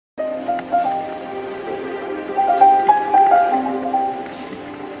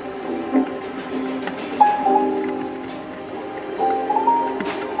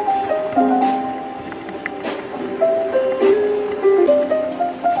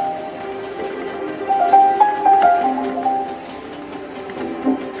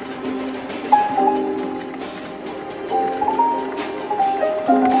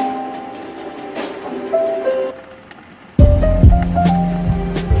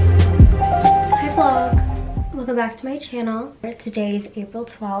welcome back to my channel. Today is April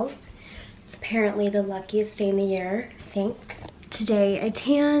 12th. It's apparently the luckiest day in the year, I think. Today I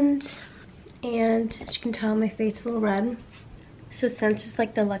tanned, and as you can tell, my face is a little red. So since it's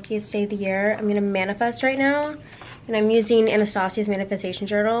like the luckiest day of the year, I'm gonna manifest right now. And I'm using Anastasia's manifestation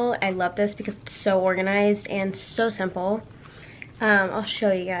journal. I love this because it's so organized and so simple. I'll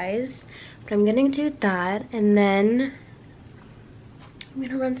show you guys. But I'm gonna do that, and then I'm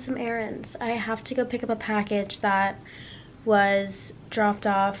gonna run some errands. I have to go pick up a package that was dropped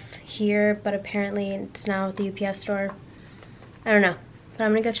off here, but apparently it's now at the UPS store. I don't know, but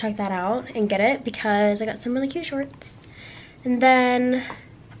I'm gonna go check that out and get it because I got some really cute shorts. And then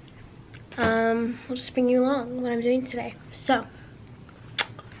I'll just bring you along what I'm doing today. So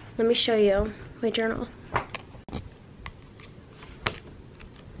let me show you my journal.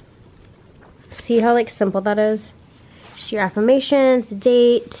 See how like simple that is? Just your affirmations, the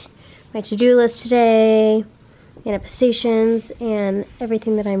date, my to-do list today, manifestations, and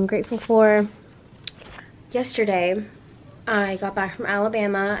everything that I'm grateful for. Yesterday, I got back from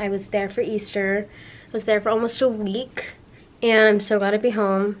Alabama. I was there for Easter. I was there for almost a week, and I'm so glad to be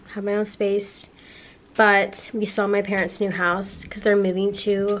home, have my own space. But we saw my parents' new house because they're moving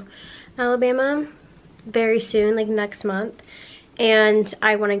to Alabama very soon, like next month. And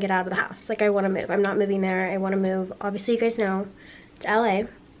I want to get out of the house. Like, I want to move. I'm not moving there. I want to move. Obviously, you guys know, to LA.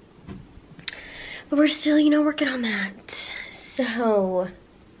 But we're still, you know, working on that. So,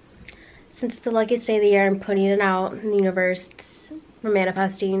 since it's the luckiest day of the year, I'm putting it out in the universe. We're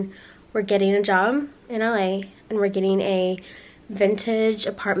manifesting. We're getting a job in LA. And we're getting a vintage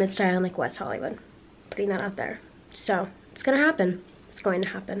apartment style in, like, West Hollywood. Putting that out there. So, it's going to happen. It's going to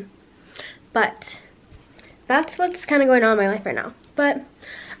happen. But that's what's kind of going on in my life right now. But I'm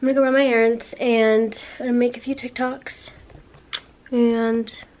gonna go run my errands and I'm gonna make a few TikToks.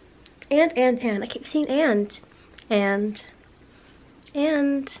 And I keep saying and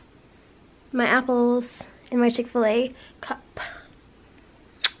my apples in my Chick-fil-A cup.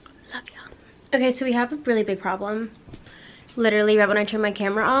 Love ya. Okay, so we have a really big problem. Literally right when I turn my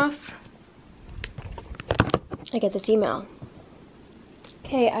camera off, I get this email.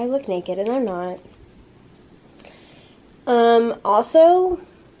 Okay, I look naked and I'm not. Also,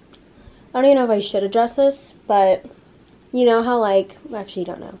 I don't even know if I should address this, but you know how, like, actually you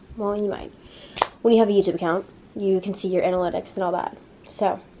don't know. Well, you might. When you have a YouTube account, you can see your analytics and all that.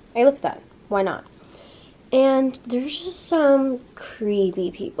 So, I look at that. Why not? And there's just some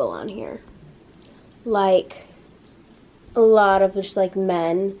creepy people on here. Like, a lot of just, like,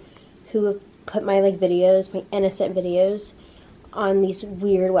 men who have put my, like, videos, my innocent videos, on these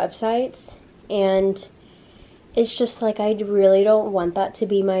weird websites. And it's just like, I really don't want that to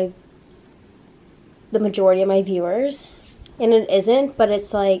be the majority of my viewers. And it isn't, but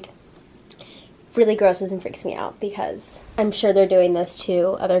it's like really grosses and freaks me out because I'm sure they're doing this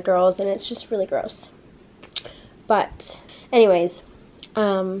to other girls and it's just really gross. But anyways,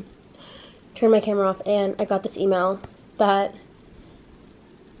 turned my camera off and I got this email that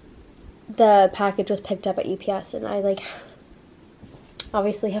the package was picked up at UPS, and I, like,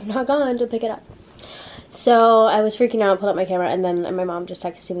 obviously have not gone to pick it up. So I was freaking out, pulled up my camera, and then my mom just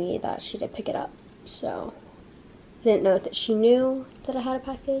texted me that she did pick it up. So I didn't know that she knew that I had a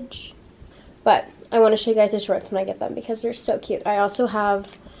package. But I want to show you guys the shorts when I get them because they're so cute. I also have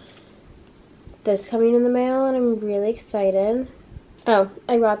this coming in the mail, and I'm really excited. Oh,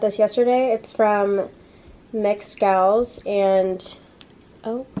 I got this yesterday. It's from Mixed Gals, and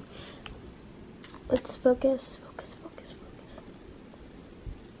oh, let's focus.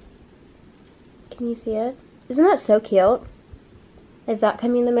 Can you see it? Isn't that so cute? Is that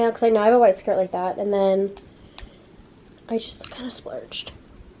coming in the mail? Because I know I have a white skirt like that. And then I just kind of splurged.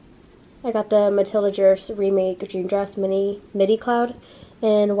 I got the Matilda Jerf's remake Dream Dress midi cloud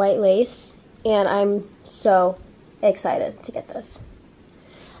in white lace. And I'm so excited to get this.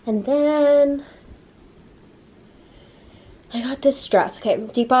 And then I got this dress. Okay,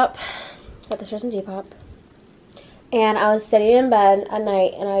 Depop. Got this dress in Depop. And I was sitting in bed at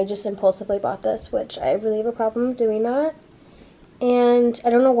night and I just impulsively bought this, which I really have a problem doing that. And I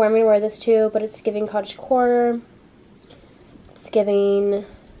don't know where I'm going to wear this to, but it's giving cottagecore. It's giving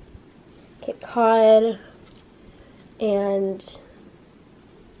Cape Cod. And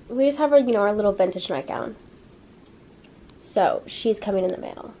we just have our, you know, our little vintage nightgown. So she's coming in the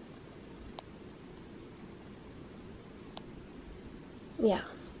mail. Yeah.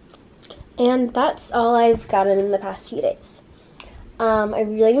 And that's all I've gotten in the past few days. I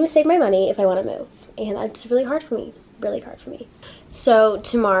really need to save my money if I want to move. And that's really hard for me. So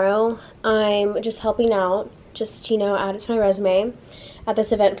tomorrow I'm just helping out. Just, you know, add it to my resume. at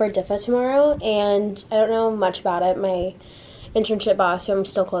this event for DIFA tomorrow, and I don't know much about it. My internship boss, who I'm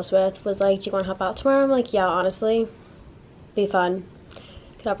still close with, was like, do you want to help out tomorrow? I'm like, yeah, honestly, be fun.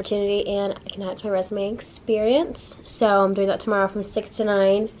 Good opportunity, and I can add to my resume experience. So I'm doing that tomorrow from 6 to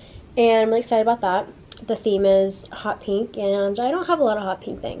 9, and I'm really excited about that. The theme is hot pink, and I don't have a lot of hot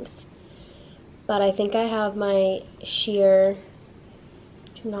pink things, but I think I have my sheer,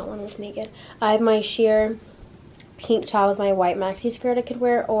 I do not want to look naked, I have my sheer pink top with my white maxi skirt I could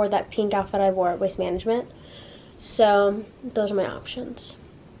wear, or that pink outfit I wore at Waste Management. So those are my options.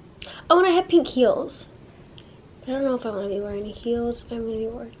 Oh, and I have pink heels. I don't know if I want to be wearing heels if I'm going to be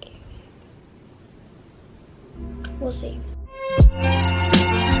working. We'll see.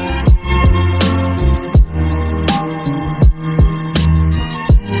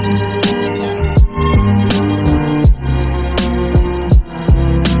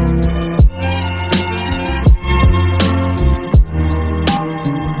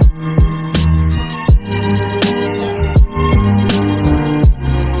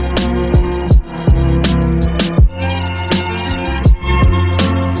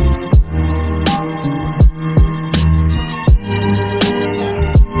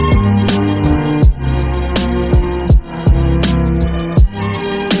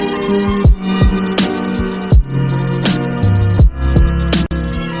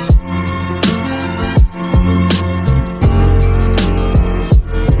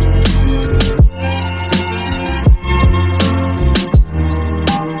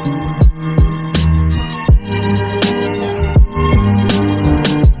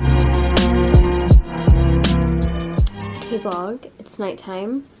 Vlog. It's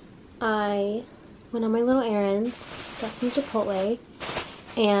nighttime. I went on my little errands, got some Chipotle,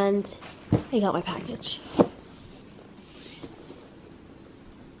 and I got my package.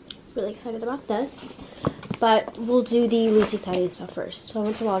 Really excited about this, but we'll do the least exciting stuff first. So I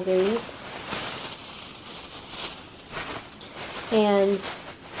went to Walgreens, and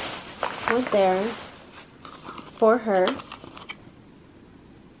was there for her.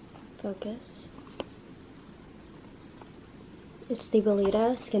 Focus. It's the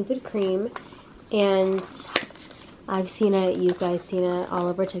Belita Skin Food Cream, and I've seen it, you guys seen it all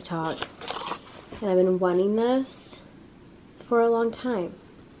over TikTok, and I've been wanting this for a long time,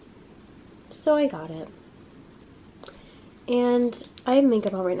 so I got it. And I have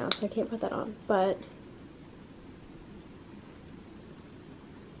makeup on right now, so I can't put that on, but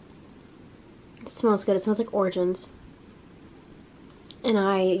it smells good. It smells like Origins, and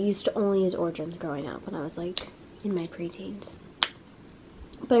I used to only use Origins growing up when I was like in my preteens.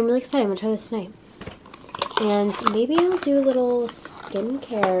 But I'm really excited. I'm going to try this tonight. And maybe I'll do a little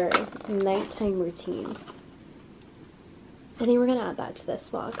skincare nighttime routine. I think we're going to add that to this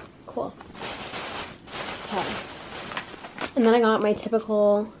vlog. Cool. Okay. And then I got my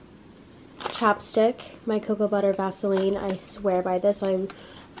typical chapstick, my Cocoa Butter Vaseline. I swear by this.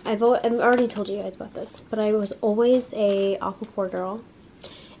 I've already told you guys about this, but I was always a Aquaphor girl.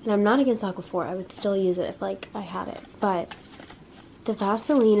 And I'm not against Aquaphor. I would still use it if like I had it. But the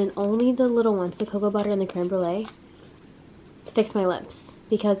Vaseline, and only the little ones, the cocoa butter and the creme brulee, fix my lips.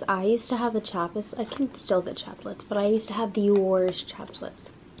 Because I used to have the chaps, I can still get chapped lips, but I used to have the worst chapped lips.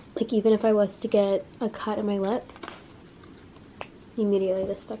 Like even if I was to get a cut in my lip, immediately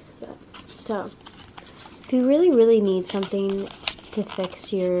this fixes it. So, if you really, really need something to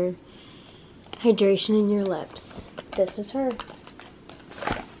fix your hydration in your lips, this is her.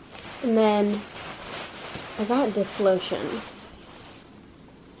 And then I got this lotion.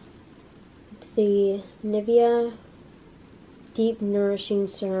 The Nivea Deep Nourishing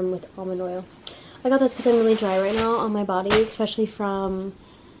Serum with Almond Oil. I got this because I'm really dry right now on my body, especially from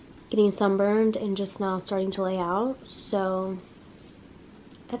getting sunburned and just now starting to lay out. So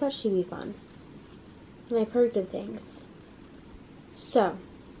I thought she'd be fun. And I've heard good things. So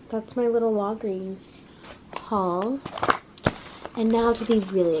that's my little Walgreens haul. And now to the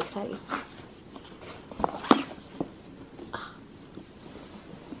really exciting stuff.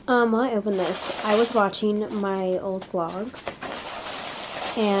 While I opened this, I was watching my old vlogs,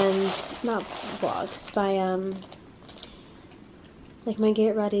 and not vlogs, by like my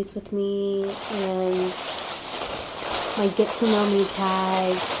get readies with me and my get to know me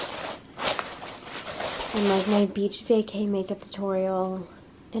tag and like my beach vacay makeup tutorial,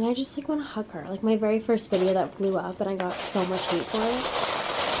 and I just like want to hug her. Like my very first video that blew up and I got so much hate for it.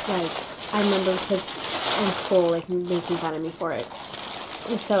 Like I remember kids in school like making fun of me for it.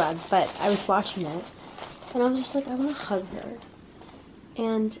 It was so bad, but I was watching it and I was just like, I want to hug her.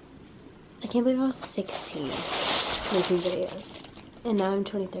 And I can't believe I was 16 making videos, and now I'm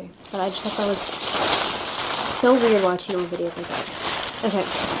 23. But I just thought that was so weird watching old videos like that. Okay.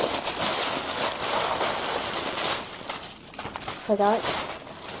 So I got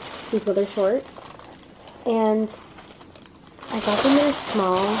these leather shorts, and I got them in a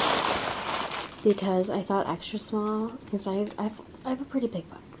small because I thought extra small, since I have a pretty big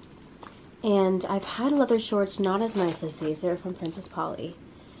butt. And I've had leather shorts not as nice as these. They're from Princess Polly.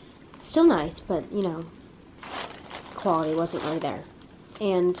 Still nice, but you know, quality wasn't really there.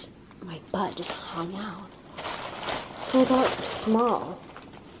 And my butt just hung out. So I thought small.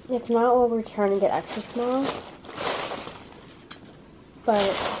 If not, we'll return and get extra small.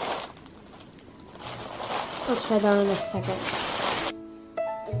 But I'll try that in a second.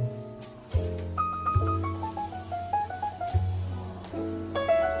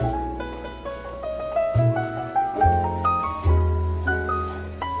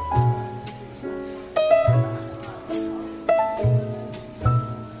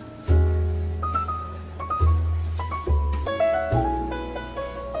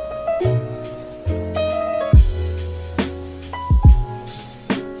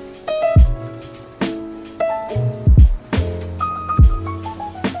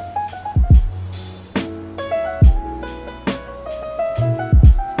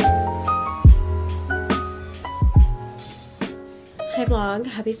 Hi vlog,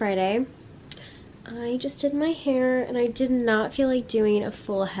 happy Friday. I just did my hair and I did not feel like doing a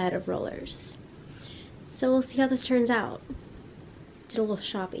full head of rollers. So we'll see how this turns out. Did a little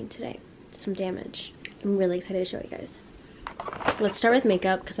shopping today, did some damage. I'm really excited to show you guys. Let's start with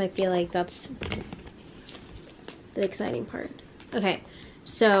makeup because I feel like that's the exciting part. Okay,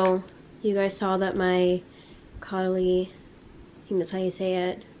 so you guys saw that my Kaylee, I think that's how you say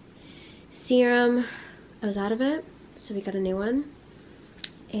it, serum, I was out of it. So we got a new one.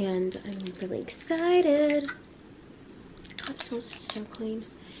 And I'm really excited. God, it smells so clean.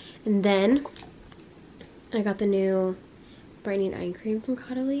 And then I got the new brightening eye cream from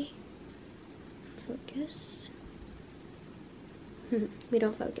Kaylee. Focus. We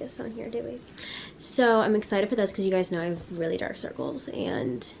don't focus on here, do we? So I'm excited for this because you guys know I have really dark circles,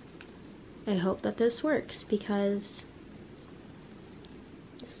 and I hope that this works because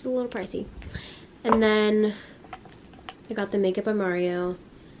this is a little pricey. And then I got the Makeup by Mario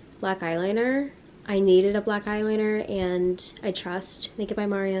black eyeliner. I needed a black eyeliner and I trust Makeup by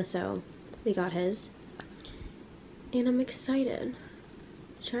Mario, so we got his. And I'm excited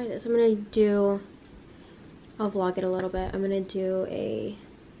to try this. I'll vlog it a little bit. I'm gonna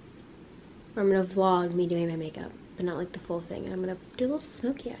vlog me doing my makeup, but not like the full thing. And I'm gonna do a little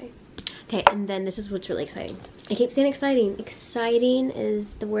smoky eye. Okay, and then this is what's really exciting. I keep saying exciting. Exciting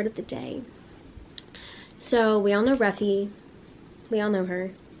is the word of the day. So we all know Reffy. We all know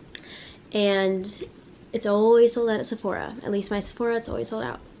her. And it's always sold out at Sephora. At least my Sephora, it's always sold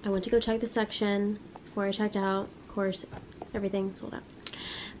out. I went to go check the section before I checked out. Of course, everything sold out.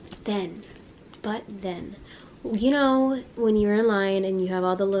 But then, you know, when you're in line and you have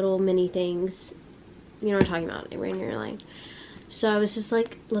all the little mini things, you know what I'm talking about, when you're in line. So I was just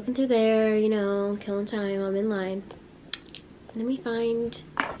like looking through there, you know, killing time, I'm in line. And then we find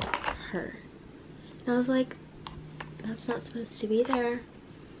her. And I was like, that's not supposed to be there.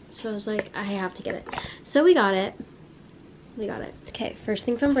 So I was like, I have to get it. So we got it. We got it. Okay, first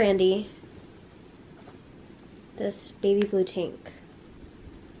thing from Brandy. This baby blue tank.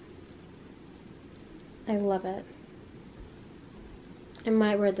 I love it. I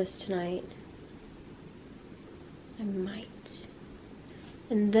might wear this tonight. I might.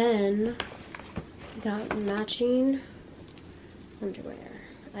 And then we got matching underwear.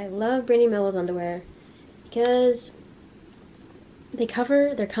 I love Brandy Melville's underwear because they're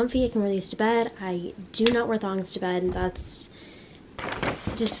comfy. I can wear these to bed. I do not wear thongs to bed, and that's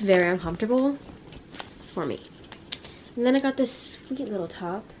just very uncomfortable for me. And then I got this sweet little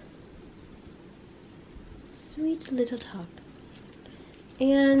top. Sweet little top.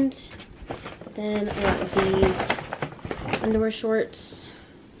 And then I got these underwear shorts.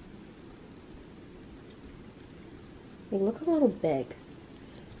 They look a little big.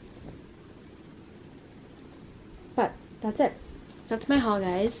 But that's it. That's my haul,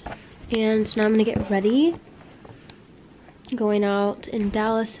 guys. And now I'm gonna get ready. Going out in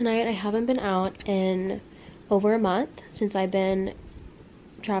Dallas tonight. I haven't been out in over a month since I've been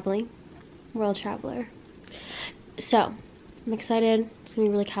traveling. World traveler. So, I'm excited. It's gonna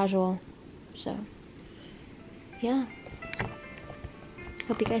be really casual. So, yeah.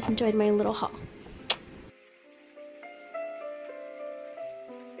 Hope you guys enjoyed my little haul.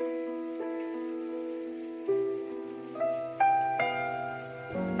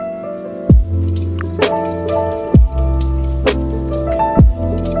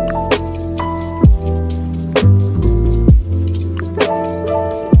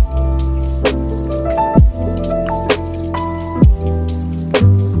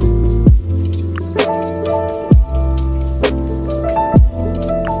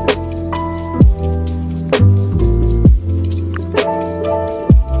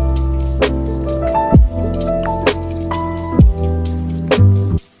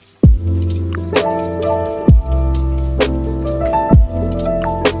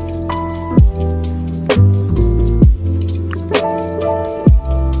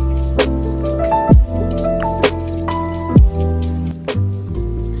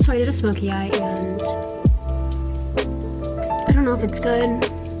 smoky eye, and I don't know if it's good.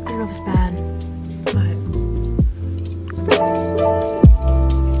 I don't know if it's bad, but.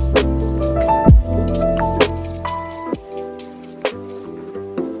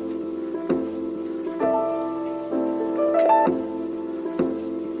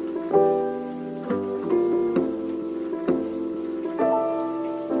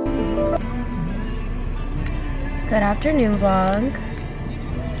 Good afternoon, vlog.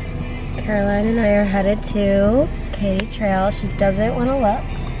 Caroline and I are headed to Katy Trail. She doesn't want to look.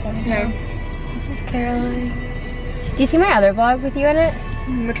 No. This is Caroline. Do you see my other vlog with you in it?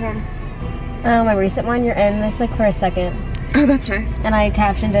 Which one? My recent one. You're in this like for a second. Oh, that's nice. And I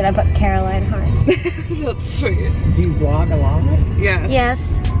captioned it. I put Caroline Hart. That's sweet. Do you vlog along? Yes.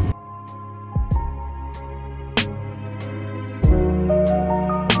 Yes.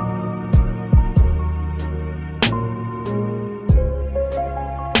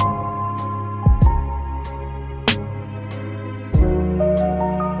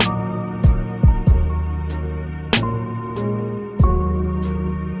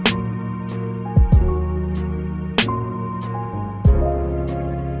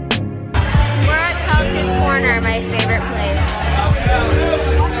 My favorite place.